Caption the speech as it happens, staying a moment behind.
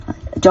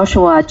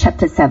Joshua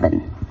chapter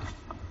 7.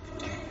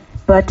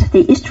 But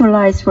the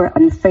Israelites were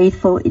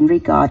unfaithful in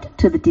regard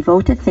to the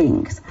devoted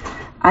things.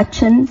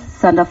 Achan,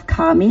 son of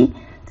Carmi,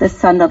 the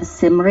son of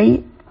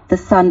Zimri, the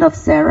son of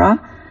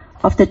Zerah,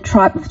 of the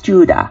tribe of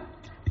Judah,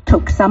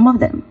 took some of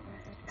them.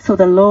 So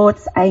the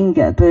Lord's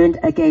anger burned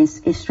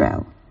against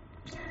Israel.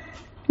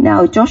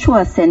 Now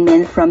Joshua sent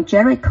men from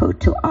Jericho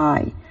to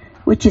Ai,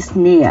 which is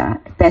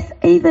near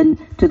Beth-aven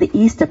to the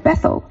east of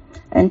Bethel,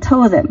 and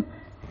told them,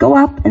 "Go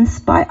up and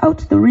spy out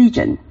the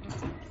region."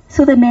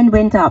 So the men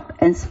went up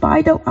and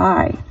spied out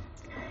Ai.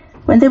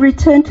 When they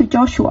returned to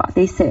Joshua,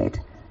 they said,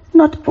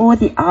 "Not all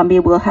the army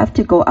will have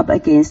to go up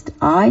against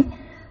Ai.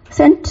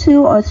 Send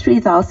 2,000 or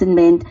 3,000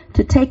 men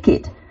to take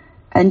it,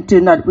 and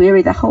do not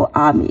weary the whole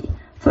army,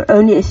 for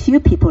only a few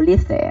people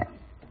live there."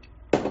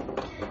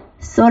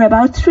 So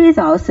about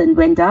 3,000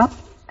 went up,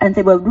 and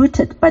they were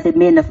routed by the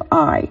men of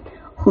Ai,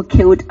 who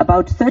killed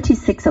about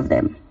 36 of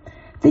them.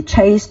 They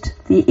chased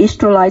the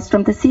Israelites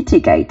from the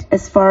city gate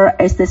as far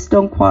as the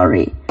stone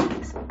quarry,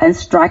 and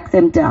struck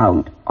them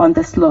down on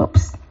the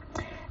slopes.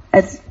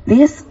 At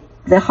this,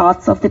 the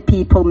hearts of the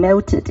people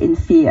melted in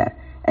fear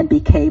and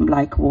became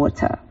like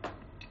water.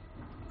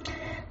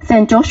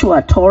 Then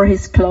Joshua tore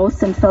his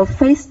clothes and fell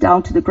face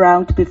down to the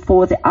ground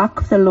before the ark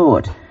of the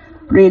Lord,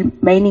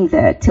 remaining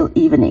there till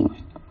evening.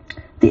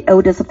 The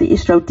elders of the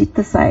Israel did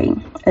the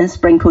same, and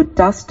sprinkled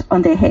dust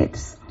on their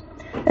heads.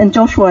 And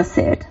Joshua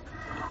said,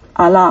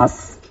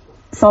 "Alas,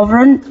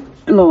 sovereign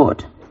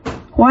Lord,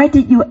 why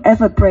did you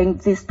ever bring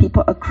these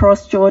people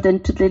across Jordan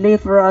to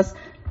deliver us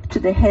to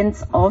the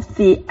hands of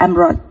the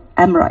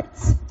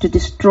Amorites, to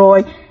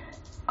destroy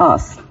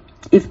us?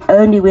 If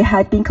only we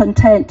had been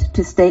content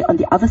to stay on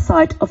the other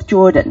side of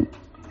Jordan.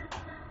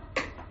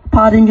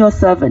 Pardon your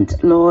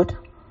servant, Lord.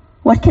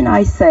 What can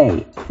I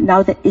say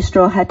now that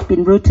Israel had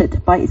been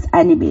routed by its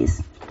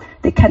enemies?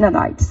 The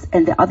Canaanites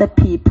and the other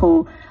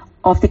people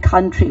of the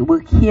country will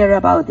hear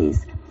about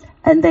this,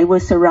 and they will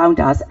surround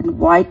us and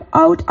wipe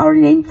out our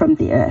name from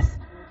the earth.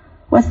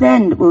 What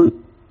then will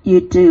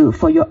you do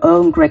for your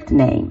own great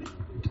name?"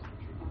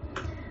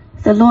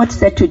 The Lord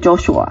said to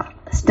Joshua,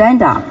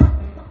 "Stand up.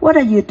 What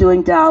are you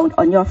doing down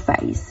on your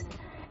face?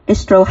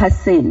 Israel has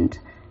sinned.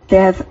 They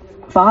have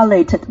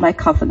violated my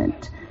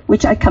covenant,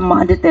 which I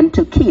commanded them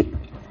to keep.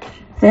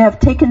 They have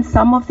taken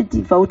some of the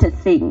devoted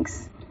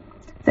things.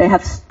 They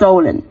have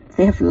stolen.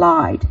 They have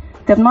lied.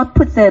 They have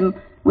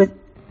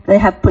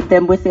put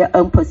them with their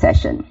own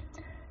possession.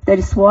 That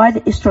is why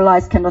the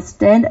Israelites cannot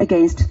stand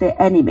against their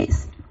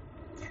enemies.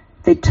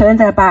 They turn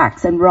their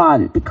backs and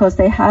run because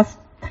they have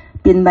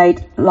been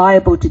made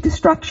liable to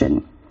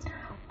destruction.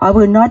 I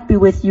will not be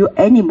with you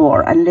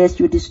anymore unless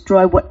you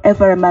destroy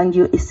whatever among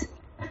you is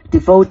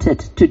devoted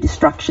to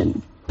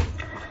destruction.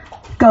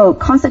 Go,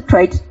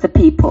 consecrate the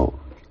people.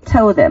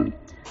 Tell them,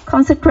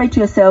 consecrate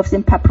yourselves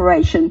in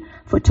preparation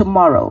for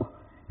tomorrow.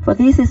 For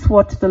this is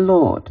what the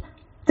Lord,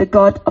 the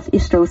God of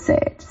Israel,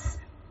 says.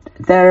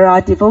 There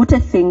are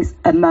devoted things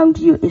among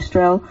you,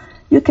 Israel.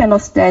 You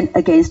cannot stand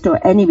against your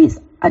enemies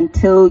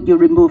until you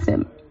remove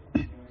them.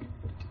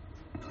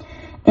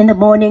 In the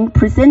morning,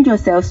 present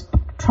yourselves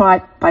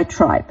tribe by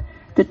tribe.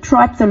 The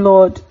tribe the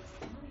Lord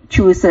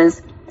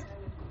chooses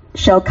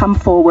shall come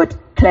forward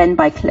clan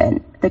by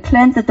clan. The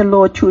clan that the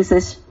Lord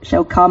chooses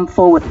shall come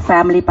forward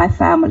family by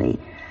family.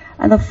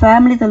 And the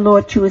family the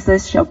Lord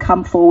chooses shall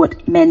come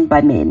forward man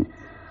by man.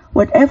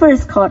 Whatever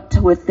is caught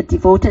with the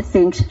devoted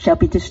things shall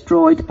be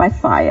destroyed by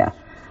fire,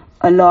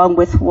 along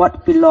with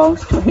what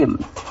belongs to him.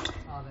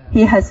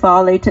 He has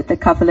violated the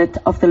covenant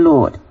of the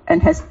Lord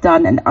and has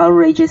done an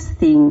outrageous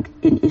thing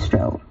in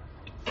Israel."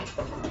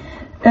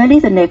 Early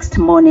the next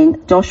morning,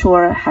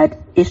 Joshua had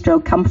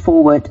Israel come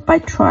forward by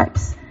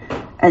tribes,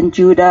 and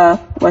Judah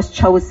was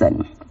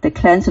chosen. The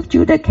clans of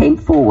Judah came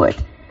forward,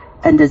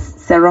 and the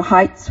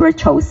Zerahites were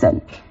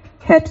chosen.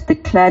 Yet the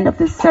clan of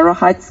the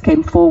Zerahites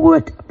came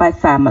forward by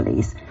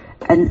families,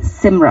 and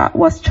Simra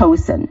was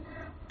chosen.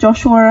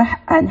 Joshua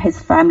and his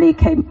family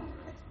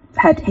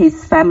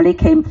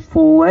came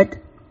forward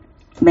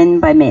man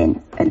by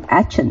man, and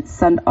Achan,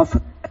 son of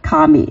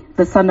Carmi,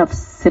 the son of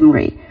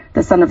Zimri,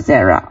 the son of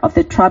Zerah, of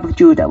the tribe of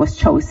Judah, was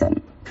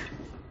chosen.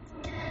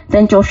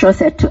 Then Joshua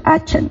said to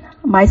Achan,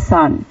 "My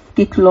son,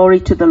 give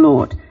glory to the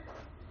Lord,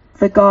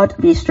 the God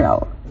of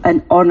Israel,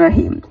 and honor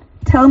him.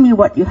 Tell me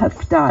what you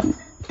have done.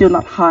 Do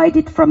not hide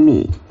it from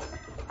me."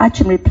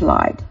 Achan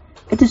replied,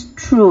 "It is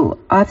true,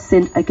 I have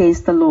sinned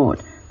against the Lord,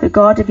 the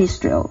God of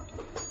Israel.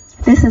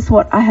 This is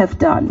what I have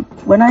done.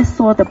 When I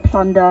saw the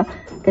plunder,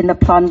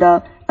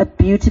 a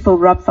beautiful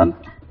robe from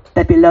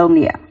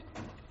Babylonia,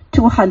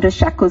 200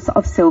 shekels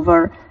of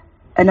silver,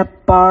 and a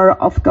bar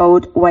of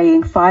gold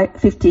weighing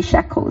 50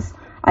 shekels,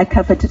 I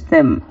coveted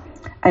them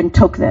and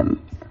took them.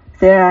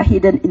 They are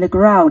hidden in the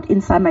ground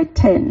inside my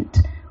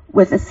tent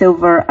with the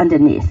silver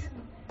underneath."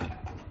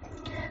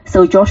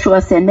 So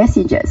Joshua sent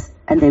messengers,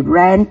 and they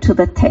ran to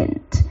the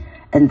tent,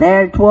 and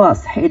there it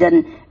was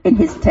hidden in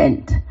his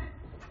tent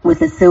with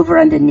the silver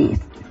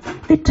underneath.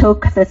 They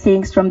took the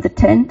things from the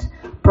tent,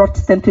 brought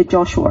them to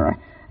Joshua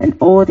and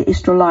all the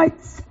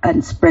Israelites,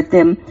 and spread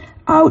them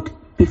out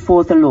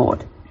before the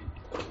Lord.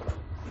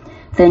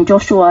 Then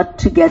Joshua,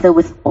 together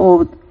with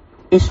all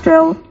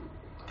Israel,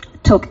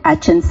 took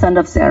Achan, son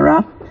of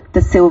Zerah,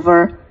 the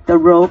silver, the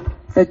rope,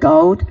 the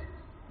gold,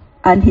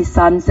 and his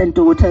sons and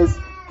daughters,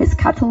 his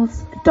cattle,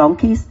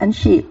 donkeys, and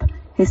sheep,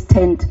 his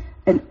tent,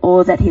 and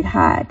all that he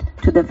had,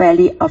 to the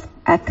valley of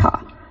Achor.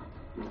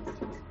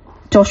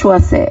 Joshua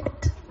said,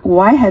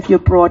 "Why have you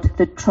brought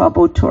the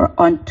trouble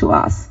onto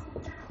us?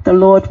 The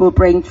Lord will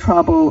bring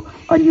trouble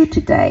on you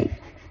today."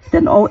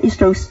 Then all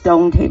Israel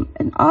stoned him,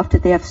 and after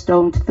they have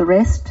stoned the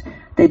rest,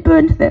 they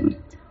burned them.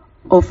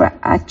 Over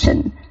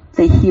Achan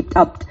they heaped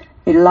up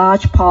a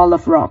large pile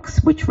of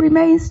rocks, which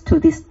remains to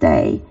this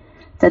day.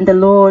 Then the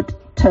Lord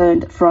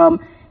turned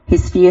from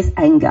his fierce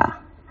anger.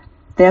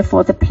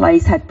 Therefore the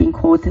place had been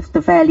called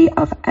the Valley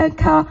of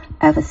Achor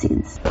ever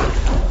since.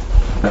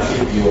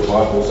 Keep your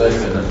Bibles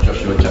open at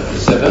Joshua chapter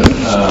 7.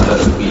 That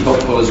will be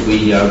helpful as we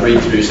read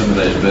through some of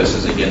those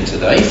verses again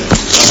today.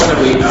 Why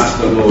don't we ask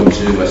the Lord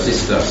to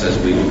assist us as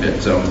we look at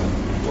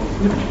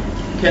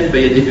what can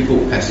be a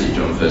difficult passage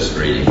on first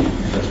reading.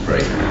 Let's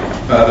pray.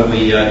 Father,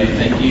 we do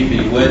thank you for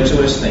your word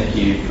to us. Thank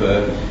you for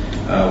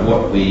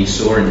what we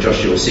saw in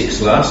Joshua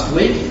 6 last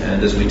week.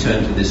 And as we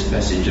turn to this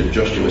passage of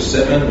Joshua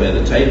 7, where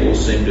the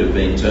tables seem to have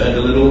been turned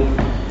a little,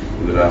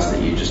 we would ask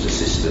that you just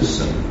assist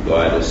us and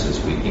guide us as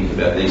we think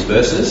about these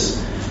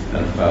verses.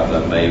 And Father,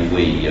 may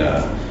we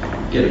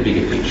get a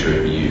bigger picture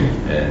of you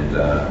and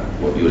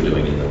what you're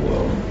doing in the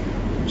world.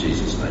 In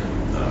Jesus' name,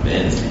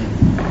 amen.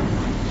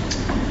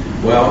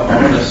 Well,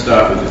 I'm going to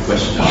start with a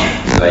question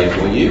today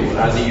for you.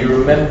 Do you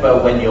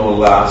remember when your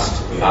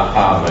last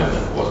aha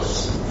moment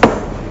was?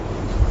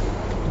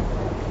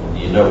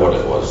 You know what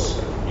it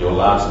was? Your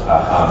last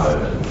aha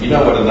moment. You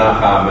know what an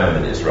aha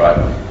moment is, right?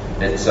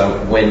 It's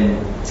when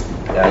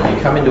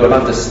you come into an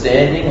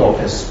understanding or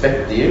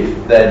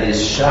perspective that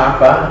is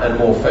sharper and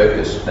more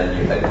focused than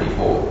you had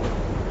before.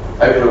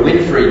 Oprah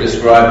Winfrey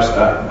describes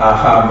an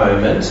aha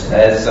moment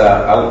as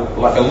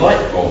like a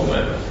light bulb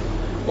moment,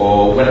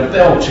 or when a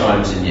bell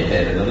chimes in your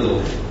head and the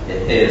little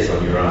hairs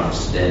on your arms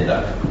stand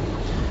up.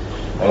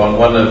 Well, on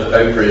one of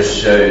Oprah's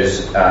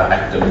shows,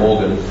 actor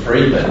Morgan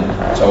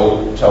Freeman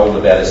told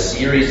about a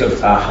series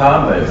of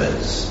aha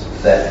moments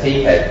that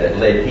he had that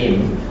led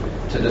him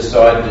to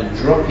decide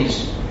to drop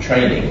his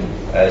training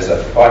as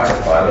a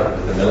fighter pilot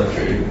with the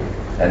military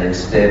and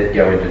instead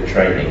go into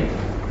training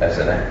as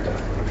an actor.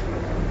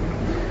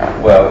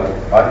 Well,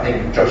 I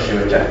think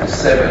Joshua chapter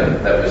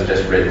 7, that was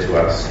just read to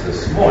us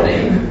this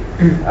morning,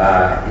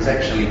 is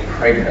actually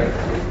pregnant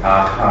with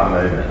aha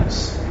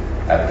moments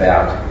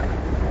about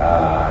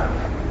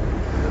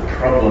the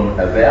problem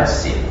of our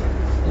sin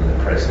in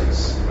the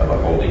presence of a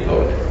holy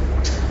God.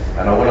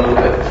 And I want to look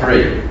at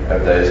 3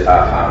 of those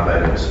aha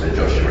moments for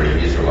Joshua and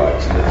the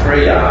Israelites. And the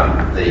 3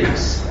 are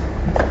these.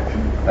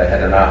 They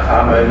had an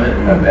aha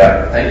moment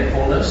about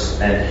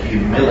thankfulness and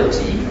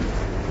humility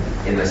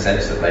in the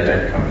sense that they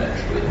don't come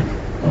naturally.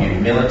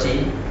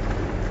 Humility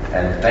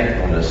and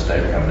thankfulness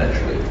don't come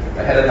naturally.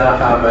 They had an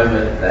aha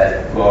moment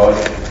that God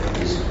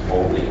is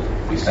holy.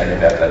 We sang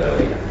about that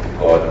earlier.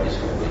 God is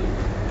holy.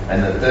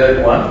 And the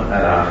third one,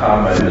 an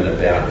aha moment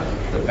about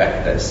the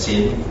fact that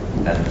sin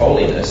and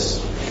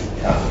holiness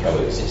can't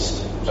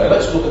coexist. So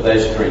let's look at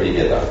those 3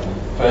 together.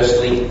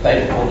 Firstly,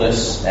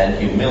 thankfulness and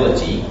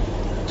humility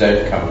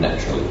don't come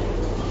naturally.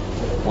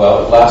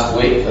 Well, last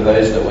week, for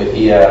those that were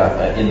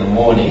here in the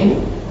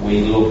morning,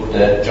 we looked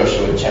at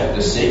Joshua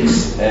chapter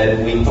 6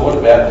 and we thought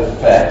about the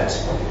fact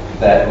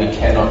that we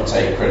cannot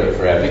take credit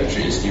for our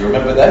victories. Do you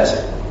remember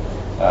that?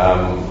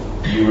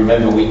 You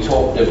remember we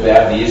talked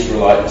about the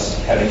Israelites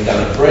having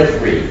done a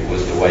breadfruit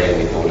was the way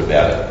we thought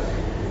about it.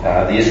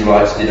 The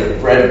Israelites did a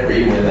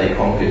breadfruit when they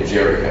conquered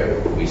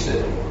Jericho, we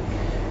said.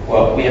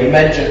 Well, we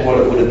imagined what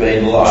it would have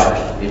been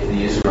like if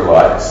the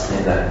Israelites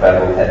in that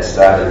battle had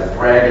started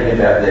bragging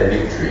about their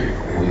victory.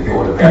 We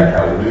thought about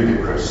how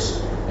ludicrous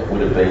it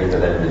would have been for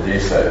them to do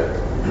so.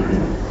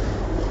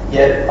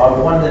 Yet, I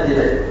wonder, did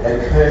it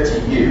occur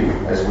to you,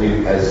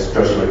 as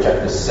Joshua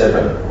chapter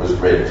 7 was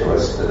read to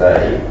us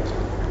today,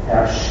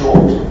 how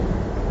short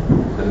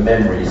the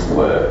memories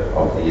were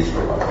of the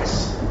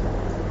Israelites?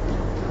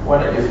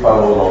 Why don't you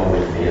follow along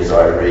with me as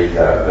I read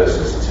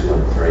verses 2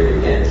 and 3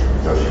 again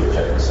from Joshua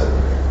chapter 7.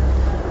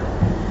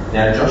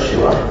 Now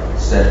Joshua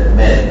sent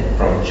men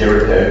from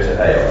Jericho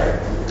to Ai,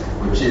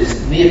 which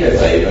is near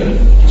Bethaven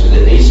to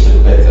the east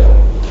of Bethel,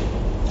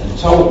 and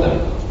told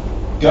them,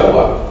 "Go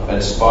up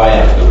and spy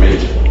out the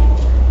region."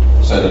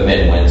 So the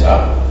men went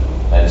up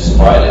and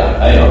spied out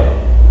Ai.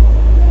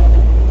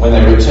 When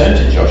they returned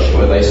to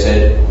Joshua, they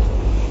said,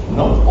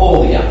 "Not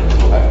all the armies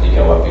will have to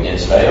go up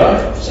against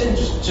Ai. Send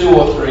just 2,000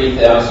 or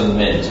 3,000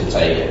 men to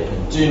take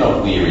it. Do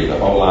not weary the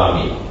whole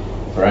army,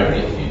 for only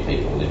a few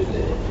people live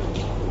there."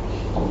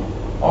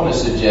 I want to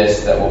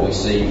suggest that what we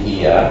see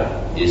here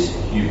is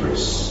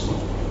hubris,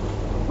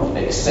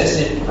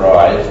 excessive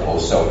pride or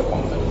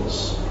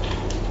self-confidence.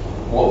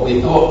 What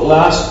we thought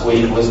last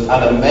week was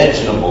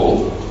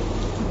unimaginable,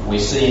 we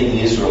see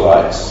the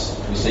Israelites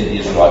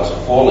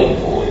falling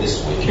for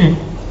this week.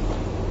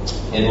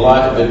 in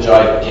light of a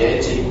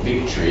gigantic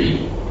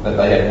victory that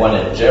they had won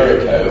at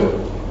Jericho,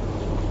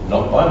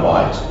 not by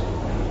might,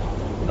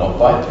 not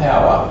by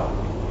power,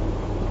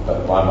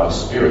 but by my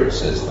Spirit,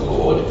 says the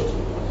Lord,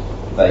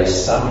 they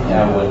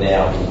somehow were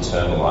now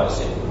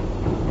internalising.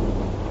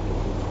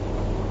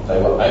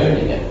 They were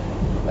owning it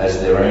as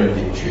their own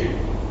victory.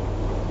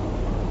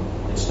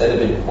 Instead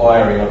of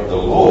inquiring of the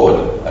Lord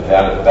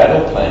about a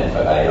battle plan for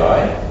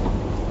Ai,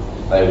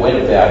 they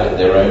went about it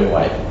their own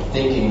way,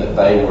 thinking that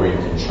they were in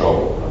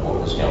control of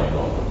what was going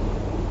on.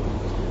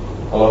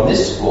 Well, on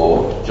this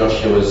score,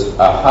 Joshua's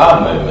aha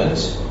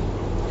moment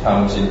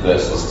comes in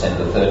verses 10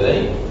 to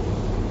 13.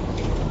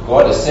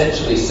 God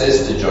essentially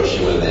says to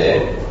Joshua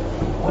there,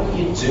 "What are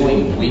you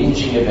doing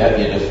whinging about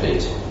your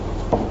defeat?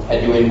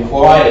 Had you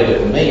inquired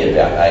of me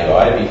about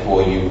Ai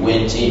before you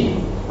went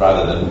in,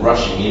 rather than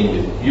rushing in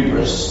with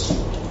hubris,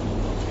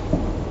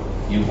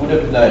 you would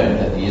have known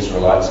that the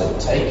Israelites had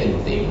taken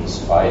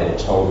things I had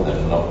told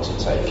them not to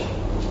take."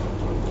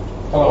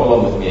 Follow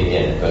along with me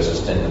again,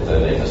 verses 10 to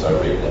 13 as I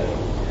read that.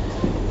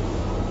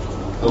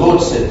 The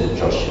Lord said to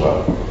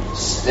Joshua,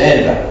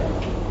 "Stand up.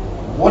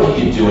 What are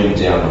you doing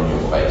down on your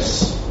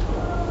face?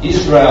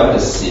 Israel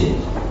has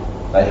sinned.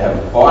 They have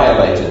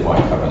violated my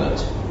covenant,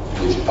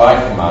 which I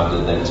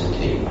commanded them to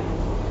keep.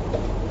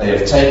 They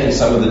have taken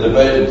some of the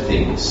devoted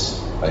things.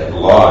 They have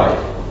lied.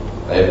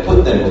 They have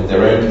put them with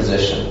their own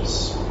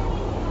possessions.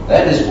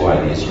 That is why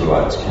the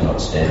Israelites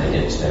cannot stand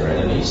against their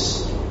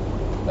enemies.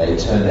 They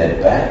turn their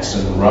backs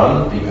and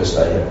run because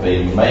they have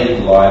been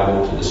made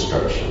liable to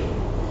destruction.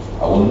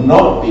 I will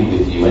not be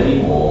with you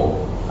anymore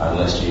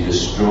unless you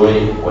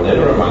destroy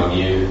whatever among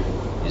you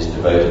is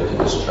devoted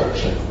to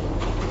destruction."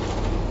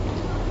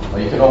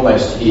 Well, you can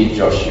almost hear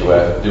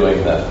Joshua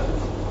doing the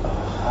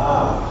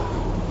aha.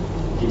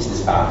 It's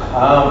this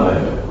aha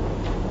moment.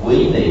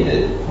 We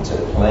needed to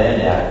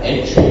plan our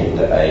entry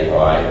into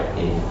Ai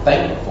in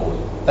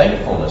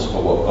thankfulness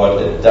for what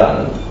God had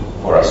done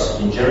for us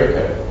in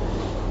Jericho.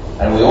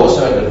 And we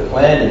also had to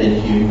plan it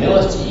in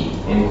humility,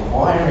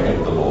 inquiring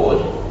of the Lord,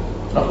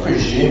 not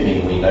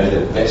presuming we know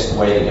the best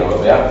way to go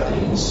about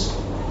things,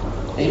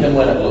 even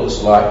when it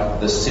looks like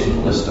the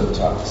simplest of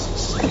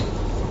tasks.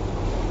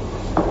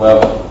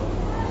 Well,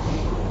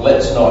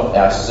 let's not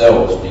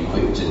ourselves be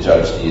quick to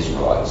judge the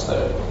Israelites,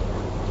 though.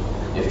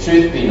 If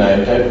truth be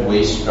known, don't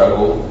we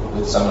struggle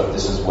with some of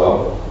this as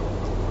well?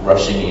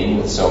 Rushing in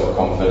with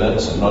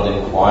self-confidence and not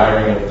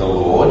inquiring of the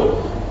Lord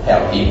how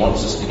he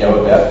wants us to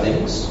go about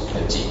things,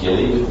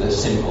 particularly with the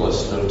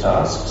simplest of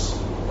tasks.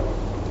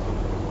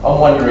 I'm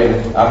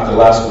wondering, after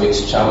last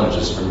week's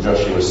challenges from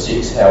Joshua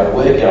 6, how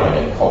we're going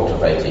at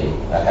cultivating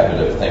a habit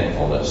of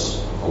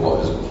thankfulness for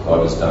what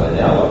God has done in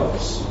our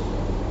lives.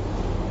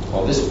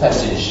 Well, this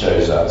passage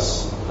shows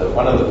us that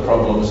one of the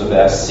problems of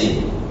our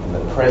sin in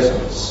the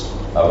presence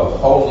of a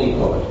holy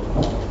God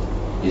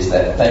is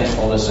that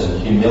thankfulness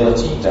and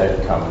humility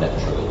don't come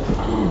naturally.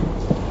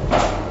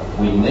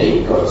 We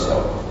need God's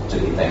help to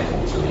be thankful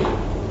to him,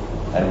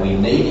 and we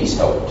need his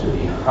help to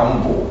be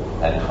humble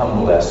and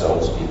humble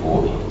ourselves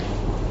before him.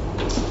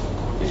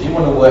 If you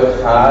want to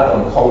work hard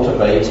on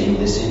cultivating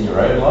this in your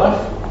own life,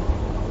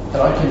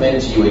 can I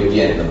commend to you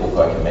again the book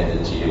I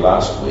commended to you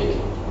last week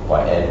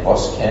by Anne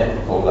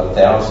Boskamp called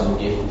 1,000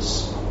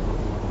 Gifts.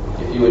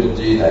 If you were to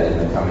do that in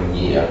the coming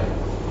year,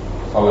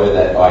 follow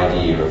that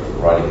idea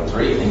of writing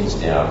 3 or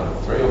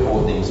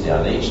 4 things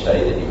down each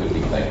day that you could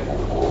be thankful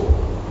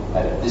for.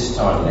 At this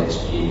time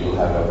next year, you'll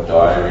have a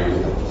diary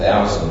with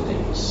 1,000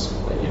 things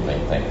that you've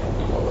been thankful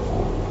to God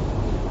for.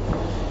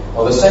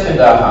 Well, the second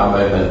aha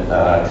moment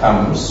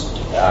comes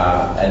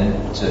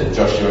and to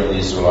Joshua and the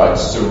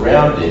Israelites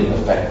surrounding the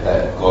fact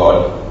that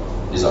God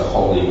is a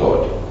holy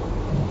God.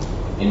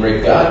 In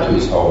regard to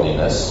his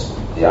holiness,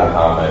 the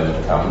aha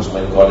moment comes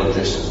when God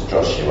addresses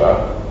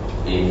Joshua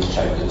in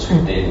chapter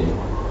 7,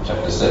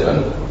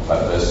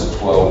 verse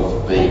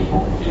 12b.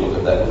 If you look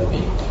at that with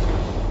me,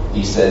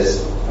 he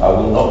says, "I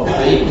will not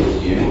be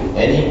with you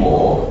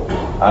anymore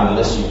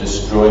unless you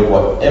destroy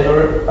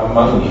whatever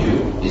among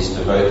you is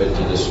devoted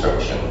to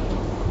destruction."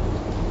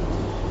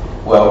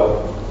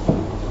 Well,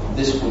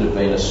 this would have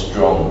been a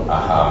strong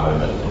aha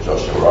moment for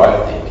Joshua,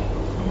 I think,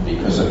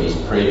 because of his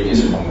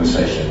previous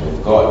conversation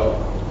with God.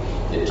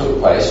 It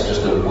took place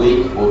just a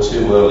week or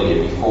 2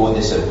 earlier before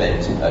this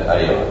event at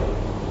Ai,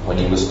 when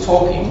he was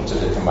talking to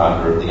the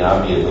commander of the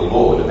army of the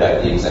Lord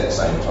about the exact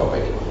same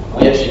topic.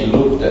 We actually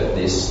looked at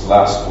this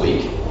last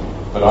week,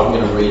 but I'm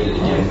going to read it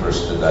again for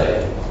us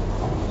today.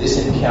 This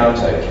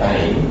encounter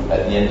came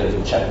at the end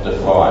of chapter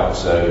 5,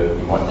 so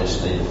you might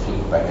just need to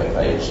flip back a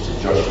page to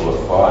Joshua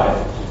 5,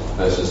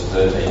 verses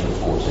 13 to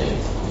 14.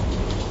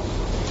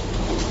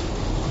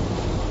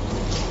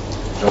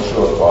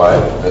 Joshua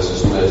 5,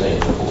 verses 13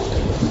 to 14.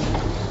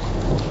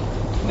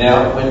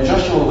 Now, when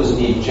Joshua was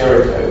near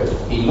Jericho,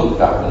 he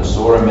looked up and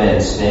saw a man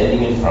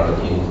standing in front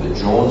of him with a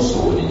drawn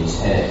sword in his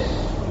hand.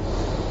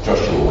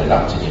 Joshua went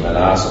up to him and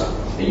asked,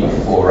 "Are you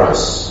for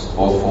us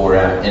or for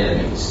our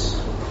enemies?"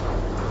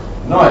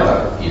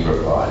 "Neither," he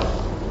replied,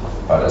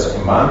 "but as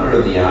commander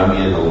of the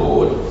army of the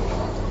Lord,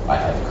 I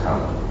have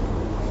come."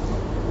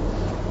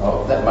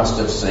 Oh, that must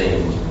have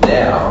seemed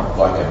now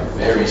like a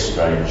very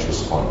strange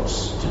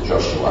response to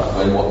Joshua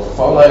when what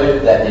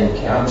followed that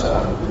encounter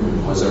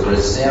was a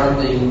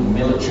resounding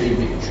military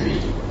victory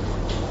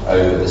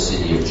over the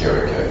city of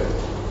Jericho.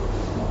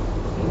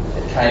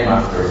 It came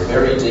after a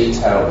very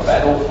detailed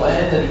battle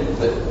plan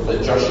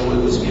that Joshua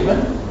was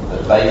given,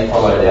 that they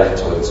followed out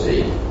to a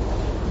T.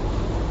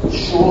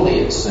 Surely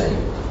it seemed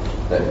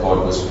that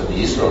God was for the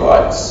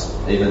Israelites,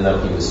 even though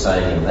he was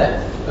saying in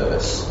that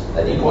verse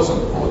that he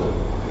wasn't for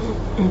them.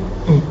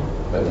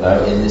 But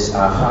no, in this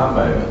aha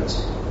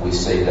moment, we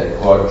see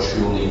that God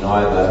truly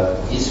neither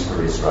is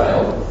for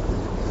Israel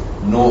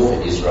nor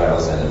for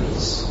Israel's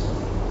enemies.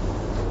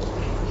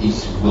 He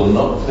will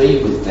not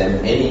be with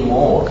them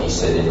anymore, he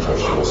said in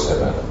Joshua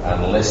 7,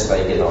 unless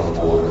they get on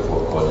board with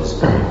what God is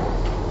doing.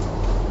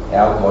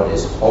 Our God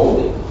is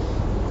holy,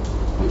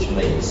 which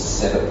means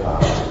set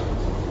apart.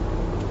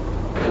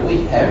 Do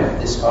we have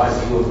this high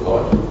view of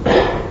God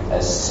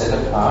as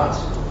set apart,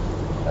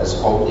 as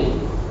holy,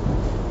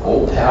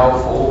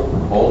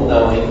 all-powerful,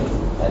 all-knowing,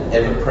 and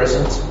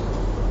ever-present?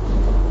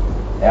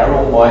 Our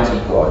Almighty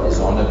God is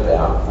on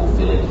about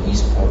fulfilling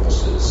his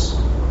purposes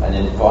and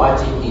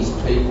inviting his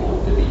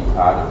people to be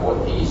part of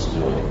what he is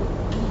doing.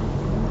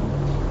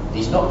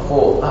 He's not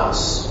for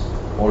us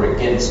or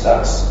against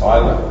us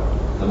either.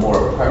 The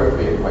more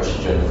appropriate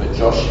question for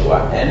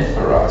Joshua and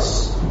for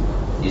us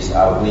is,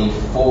 are we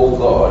for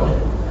God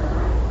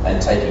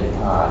and taking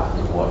part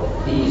in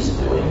what he is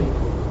doing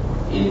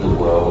in the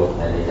world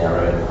and in our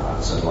own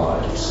hearts and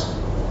lives?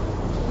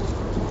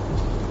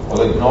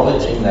 Well,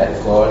 acknowledging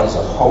that God is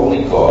a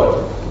holy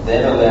God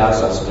then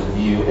allows us to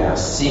view our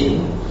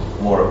sin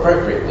more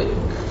appropriately.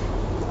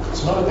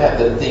 It's not about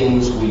the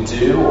things we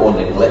do or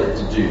neglect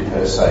to do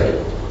per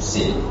se,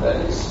 sin that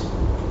is.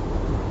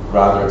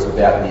 Rather, it's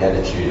about the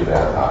attitude of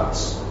our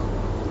hearts.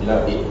 You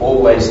know, it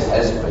always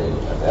has been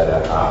about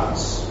our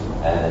hearts,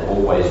 and it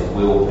always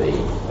will be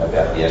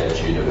about the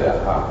attitude of our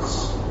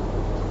hearts.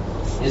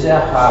 Is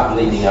our heart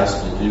leading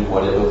us to do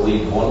whatever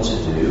we want to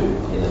do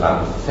in an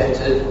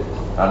unfettered,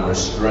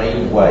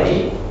 unrestrained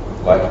way,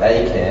 like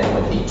Achan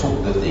when he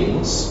took the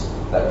things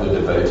that were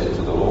devoted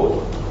to the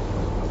Lord?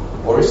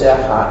 Or is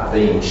our heart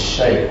being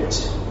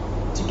shaped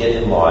to get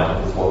in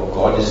line with what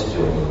God is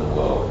doing in the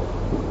world?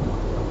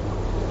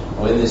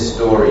 Well, in this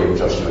story of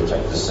Joshua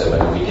chapter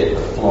 7, we get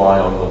the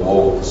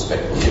fly-on-the-wall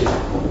perspective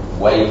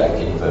way back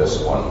in verse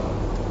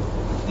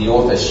 1. The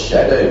author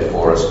shadowed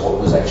for us what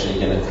was actually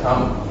going to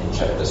come in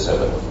chapter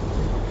 7.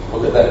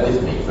 Look at that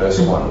with me, verse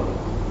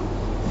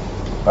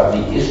 1. But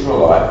the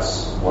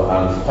Israelites were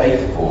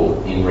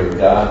unfaithful in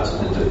regard to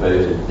the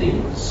devoted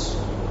things.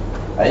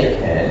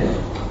 Achan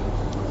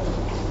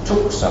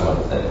took some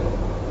of them.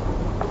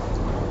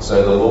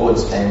 So the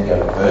Lord's anger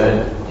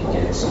burned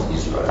against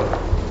Israel.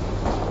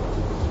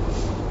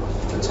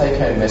 The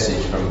take-home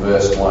message from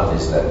verse 1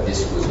 is that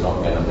this was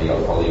not going to be a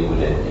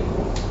Hollywood ending.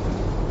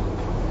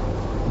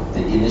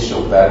 The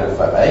initial battle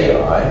for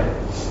Ai,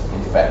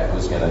 in fact,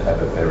 was going to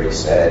have a very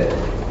sad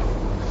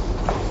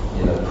end.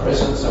 In the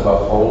presence of a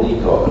holy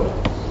God,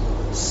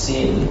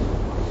 sin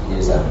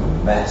is a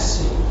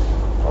massive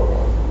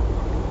problem.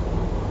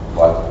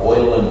 Like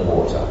oil and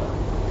water,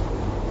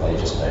 they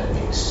just don't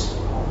mix.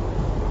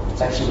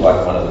 It's actually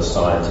like one of the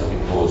scientific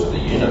laws of the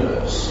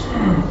universe.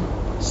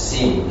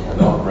 Sin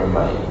cannot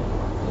remain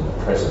in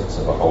the presence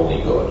of a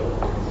holy God.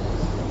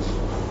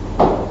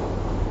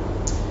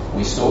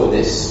 We saw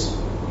this,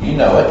 you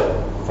know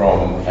it,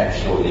 from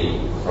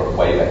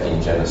way back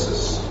in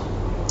Genesis.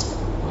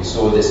 We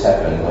saw this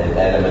happen when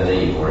Adam and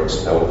Eve were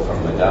expelled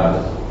from the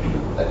garden,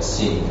 that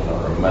sin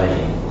cannot remain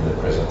in the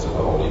presence of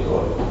a holy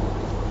God.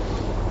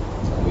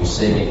 And we've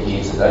seen it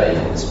here today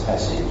in this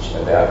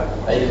passage about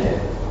Achan.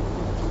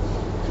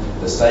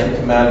 The same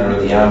commander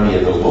of the army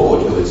of the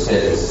Lord who had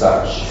said as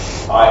such,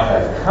 I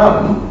have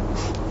come,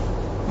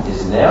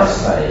 is now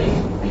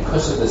saying,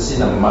 because of the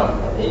sin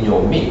in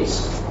your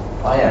midst,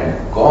 I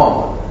am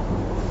gone,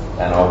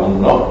 and I will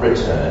not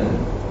return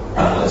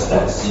unless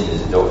that sin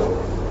is dealt with.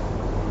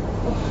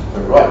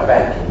 But right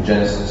back in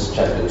Genesis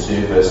chapter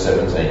 2 verse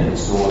 17, we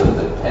saw that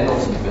the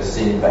penalty for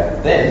sin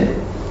back then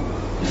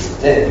is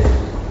death.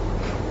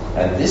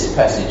 And this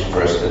passage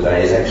for us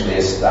today is actually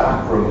a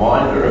stark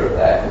reminder of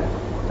that,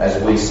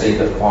 as we see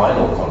the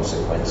final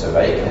consequence of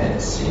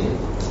Achan's sin,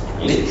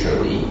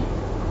 literally,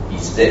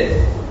 his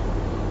death.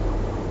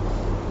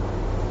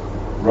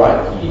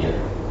 Right here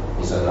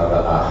is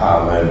another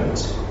aha moment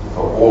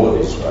for all of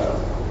Israel.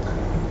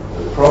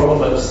 The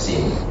problem of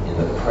sin in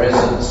the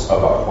presence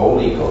of a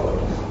holy God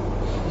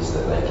is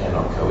that they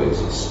cannot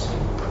coexist.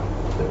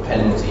 The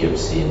penalty of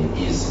sin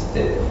is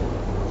death.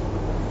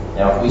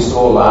 Now, if we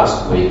saw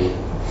last week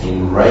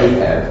in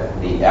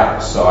Rahab, the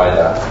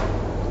outsider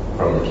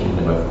from the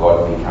kingdom of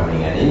God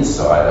becoming an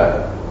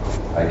insider,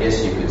 I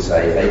guess you could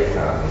say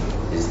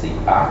Achan is the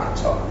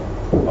archetype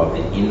of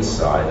the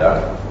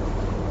insider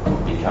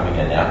becoming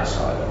an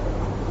outsider.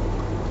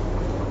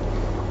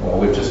 Well,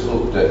 we've just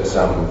looked at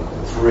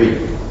three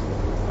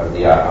of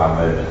the aha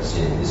moments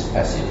in this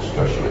passage,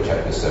 Joshua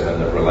chapter 7,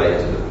 that relate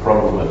to the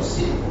problem of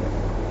sin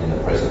in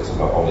the presence of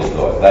a holy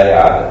God. They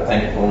are that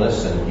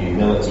thankfulness and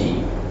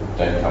humility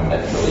don't come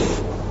naturally.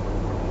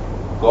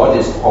 God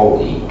is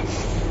holy,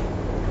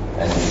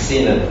 and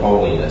sin and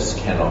holiness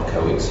cannot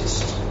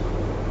coexist.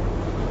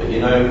 But you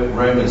know,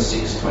 Romans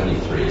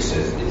 6:23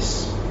 says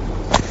this: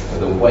 "For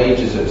the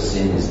wages of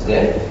sin is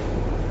death,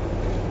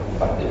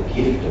 but the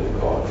gift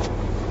of God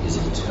is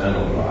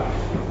eternal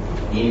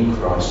life in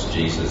Christ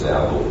Jesus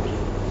our Lord."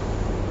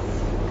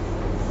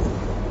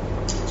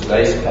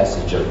 Today's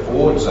passage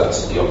affords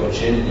us the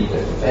opportunity to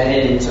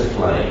fan into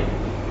flame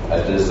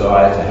a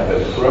desire to have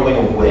a growing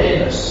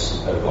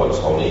awareness of God's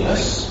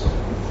holiness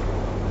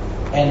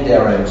and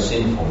our own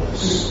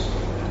sinfulness.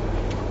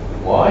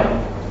 Why?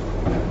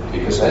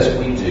 Because as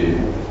we do,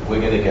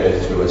 we're going to go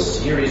through a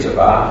series of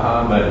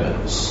aha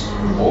moments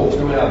all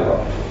through our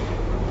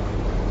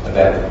life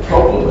about the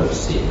problem of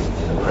sin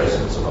in the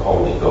presence of a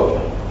holy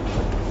God.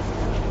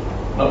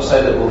 Not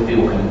so that we'll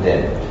feel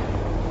condemned.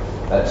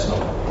 That's not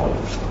the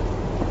point.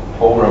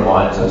 Paul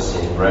reminds us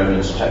in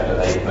Romans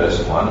chapter 8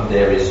 verse 1,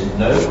 there is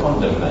no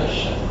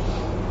condemnation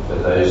for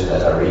those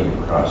that are in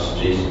Christ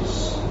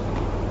Jesus.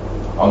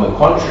 On the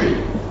contrary,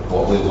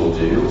 what we will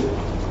do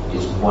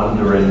is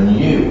wonder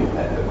anew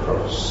at the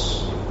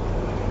cross,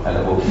 and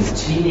it will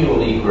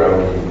continually grow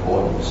in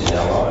importance in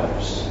our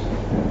lives.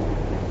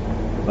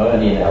 Not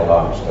only in our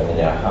lives, but in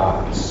our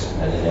hearts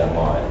and in our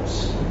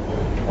minds.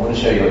 I want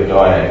to show you a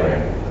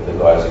diagram that the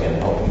guys are going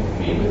to help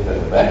me with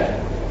at the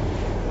back.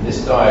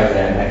 This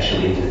diagram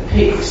actually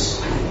depicts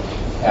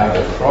how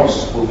the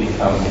cross will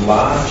become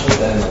larger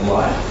than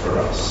life for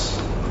us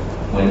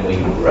when we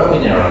grow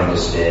in our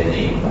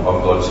understanding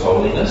of God's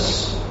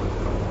holiness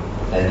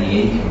and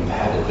the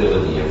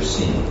incompatibility of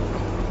sin.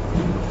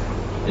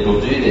 It'll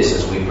do this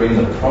as we bring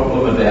the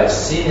problem about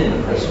sin in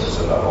the presence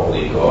of a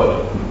holy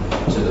God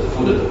to the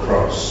foot of the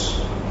cross.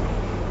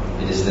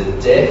 It is the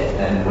death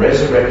and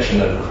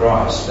resurrection of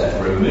Christ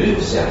that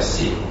removes our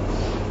sin.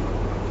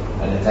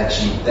 And it's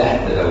actually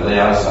that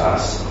allows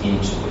us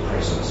into the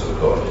presence of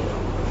God.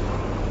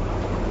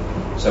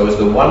 So as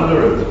the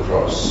wonder of the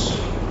cross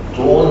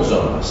dawns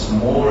on us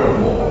more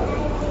and more,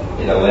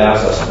 it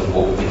allows us to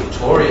walk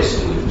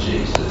victoriously with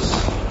Jesus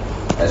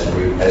as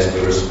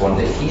we respond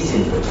to his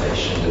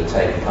invitation to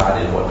take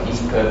part in what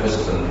his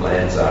purposes and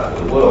plans are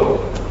for the world.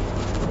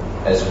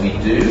 As we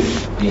do,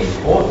 the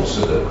importance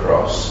of the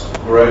cross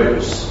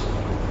grows,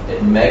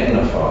 it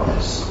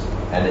magnifies,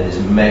 and it is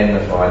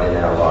magnified in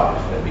our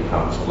life and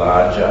becomes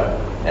larger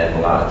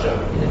and larger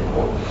in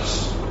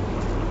importance.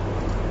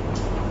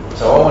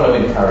 So I want to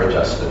encourage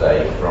us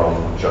today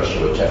from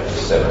Joshua chapter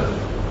 7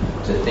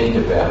 to think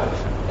about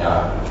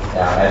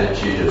our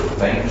attitude of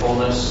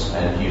thankfulness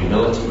and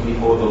humility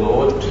before the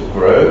Lord, to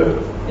grow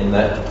in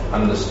that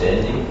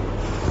understanding.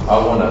 I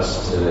want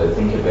us to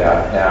think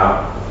about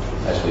how,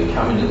 as we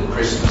come into the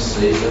Christmas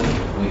season,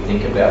 we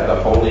think about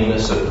the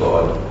holiness of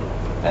God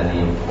and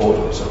the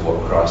importance of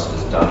what Christ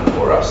has done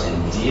for us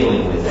in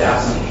dealing with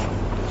our sin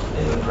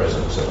in the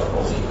presence of a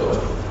holy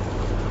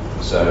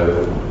God.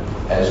 So,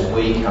 as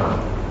we come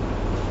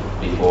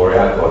before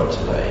our God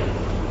today,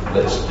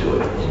 let's do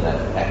it in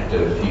that act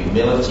of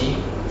humility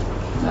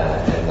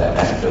and that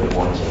act of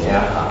wanting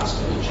our hearts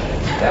to be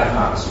changed, our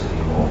hearts to be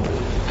molded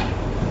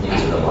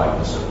into the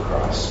likeness of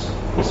Christ,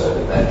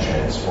 so that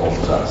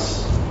transforms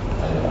us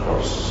and the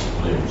cross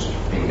looms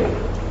bigger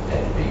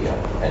and bigger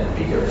and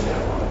bigger in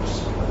our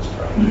lives. Let's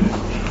pray.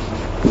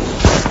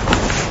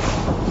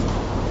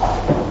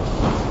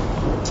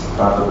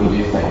 Father, we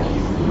do thank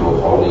you for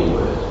your holy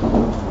word.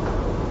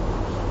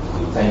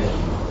 We thank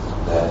you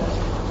that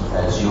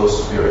as your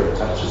Spirit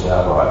touches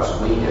our lives,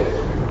 we go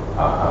through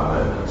our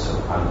moments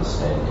of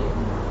understanding,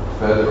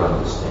 further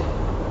understanding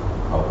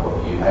of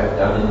what you have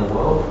done in the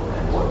world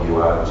and what you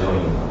are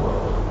doing in the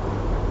world.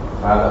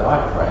 Father,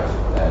 I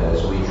pray that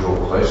as we draw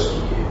close to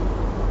you,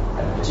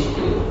 and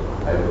particularly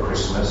over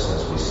Christmas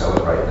as we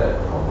celebrate that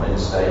on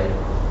Wednesday,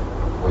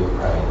 we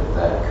pray that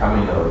that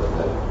coming of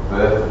the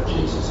birth of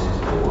Jesus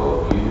into the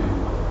world, you,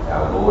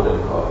 our Lord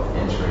and God,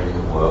 entering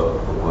the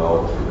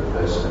world through the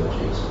person of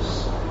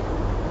Jesus,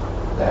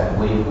 that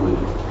we would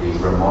be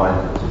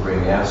reminded to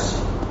bring our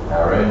sin,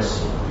 our own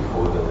sin,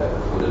 before at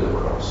the foot of the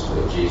cross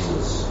where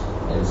Jesus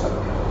ends up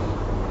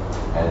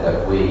going, and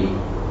that we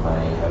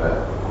may have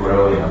a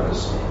growing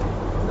understanding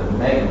of the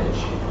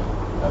magnitude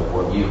of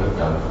what you have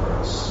done for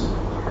us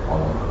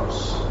on the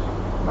cross.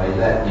 May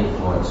that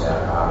influence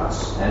our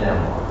hearts and our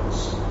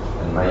minds,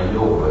 and may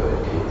your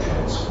word keep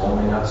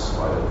transforming us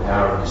by the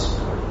power of your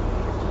Spirit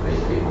to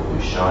be people who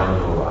shine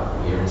your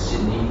light here in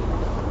Sydney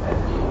and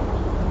beyond.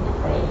 And we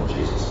pray in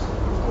Jesus' name.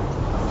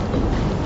 Amen.